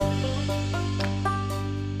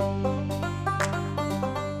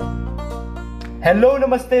Hello,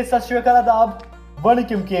 namaste, sat shri akal, adab,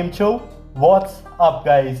 vanakkam, kem cho. What's up,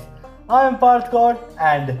 guys? I am Parth Kaur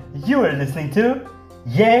and you are listening to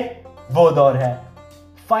Ye Wo Daur Hai.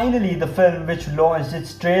 Finally, the film which launched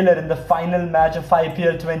its trailer in the final match of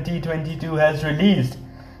IPL 2022 has released.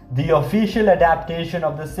 The official adaptation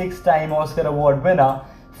of the 6-time Oscar Award winner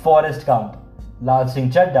Forrest Gump. Laal Singh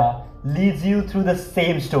Chaddha leads you through the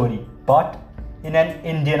same story, but in an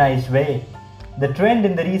Indianized way. The trend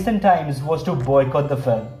in the recent times was to boycott the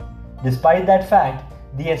film. Despite that fact,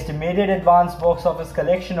 the estimated advance box office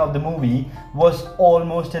collection of the movie was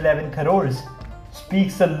almost 11 crores.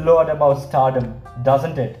 Speaks a lot about stardom,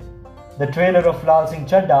 doesn't it? The trailer of Laal Singh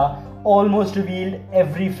Chaddha almost revealed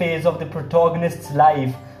every phase of the protagonist's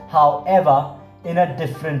life, however, in a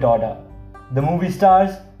different order. The movie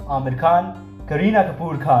stars Aamir Khan, Kareena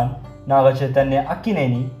Kapoor Khan, Naga Chaitanya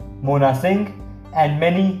Akkineni, Mona Singh, and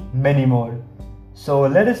many more. So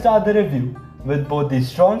let us start the review with both the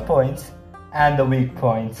strong points and the weak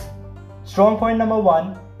points. Strong point number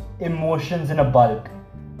 1, emotions in a bulk.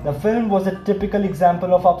 The film was a typical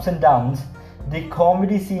example of ups and downs. The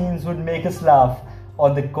comedy scenes would make us laugh.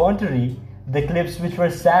 On the contrary, the clips which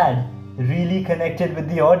were sad really connected with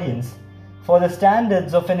the audience. For the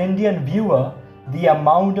standards of an Indian viewer, the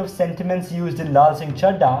amount of sentiments used in Laal Singh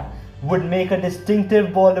Chaddha would make a distinctive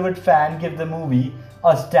Bollywood fan give the movie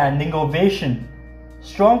a standing ovation.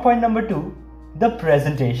 Strong point number 2, the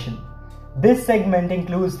presentation. This segment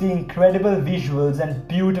includes the incredible visuals and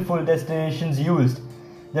beautiful destinations used,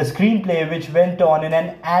 the screenplay which went on in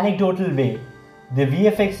an anecdotal way, the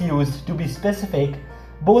VFX used. To be specific,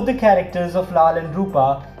 both the characters of Laal and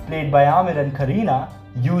Rupa, played by Aamir and Kareena,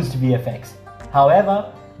 used VFX.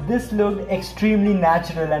 However, this looked extremely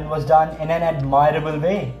natural and was done in an admirable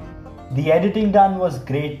way. The editing done was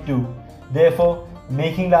great too, therefore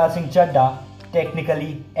making Laal Singh Chaddha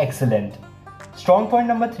technically excellent. Strong point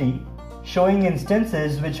number 3, showing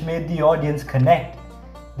instances which made the audience connect.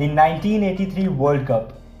 The 1983 World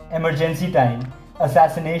Cup, emergency time,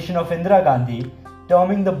 assassination of Indira Gandhi,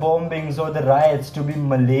 terming the bombings or the riots to be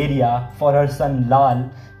malaria for her son Laal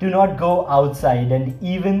to not go outside, and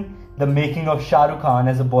even the making of Shah Rukh Khan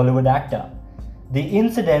as a Bollywood actor. The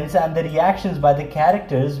incidents and the reactions by the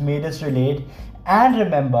characters made us relate and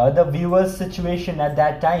remember the viewer's situation at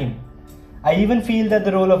that time. I even feel that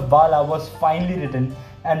the role of Bala was finely written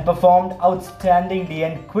and performed outstandingly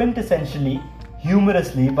and quintessentially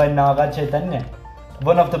humorously by Naga Chaitanya,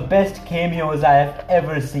 one of the best cameos I have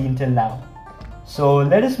ever seen till now. So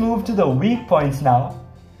let us move to the weak points now.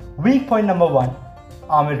 Weak point number 1,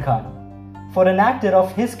 Aamir Khan. For an actor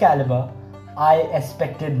of his caliber, I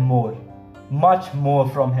expected more, much more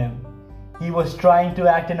from him. He was trying to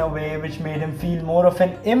act in a way which made him feel more of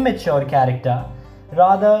an immature character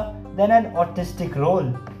rather than an autistic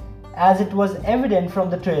role. As it was evident from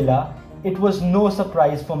the trailer, it was no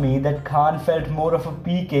surprise for me that Khan felt more of a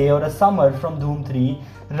PK or a Summer from Dhoom 3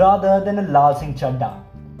 rather than a Laal Singh Chaddha.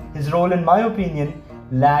 His role, in my opinion,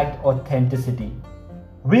 lacked authenticity.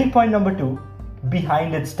 Weak point number 2,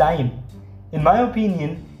 behind its time. In my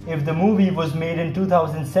opinion, if the movie was made in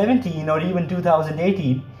 2017 or even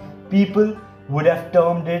 2018, people would have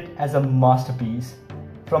termed it as a masterpiece.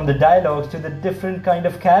 From the dialogues to the different kind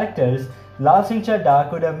of characters, Laal Singh Chaddha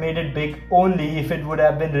could have made it big only if it would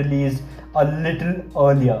have been released a little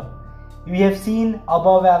earlier. We have seen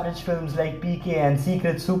above average films like PK and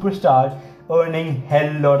Secret Superstar earning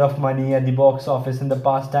hell lot of money at the box office in the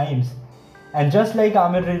past times. And just like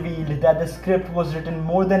Aamir revealed that the script was written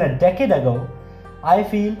more than a decade ago, I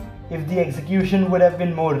feel if the execution would have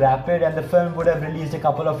been more rapid and the film would have released a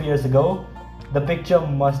couple of years ago, the picture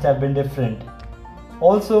must have been different.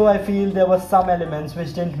 Also, I feel there were some elements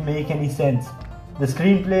which didn't make any sense. The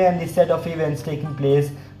screenplay and the set of events taking place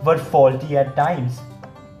were faulty at times.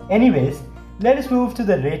 Anyways, let us move to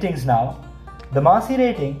the ratings now. The Masi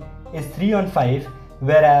rating is 3 on 5,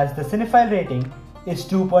 whereas the Cinephile rating is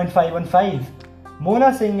 2.5 on 5.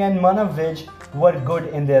 Mona Singh and Manav Vij were good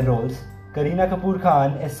in their roles. Kareena Kapoor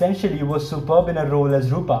Khan essentially was superb in her role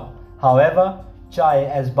as Rupa. However, Chai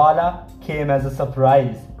as Bala came as a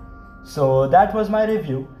surprise. So that was my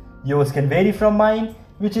review. Yours can vary from mine,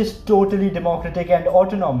 which is totally democratic and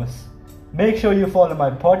autonomous. Make sure you follow my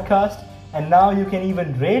podcast, and now you can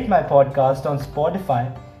even rate my podcast on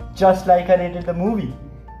Spotify, just like I rated the movie.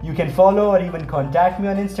 You can follow or even contact me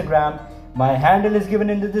on Instagram. My handle is given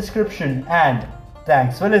in the description, and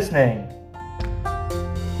thanks for listening.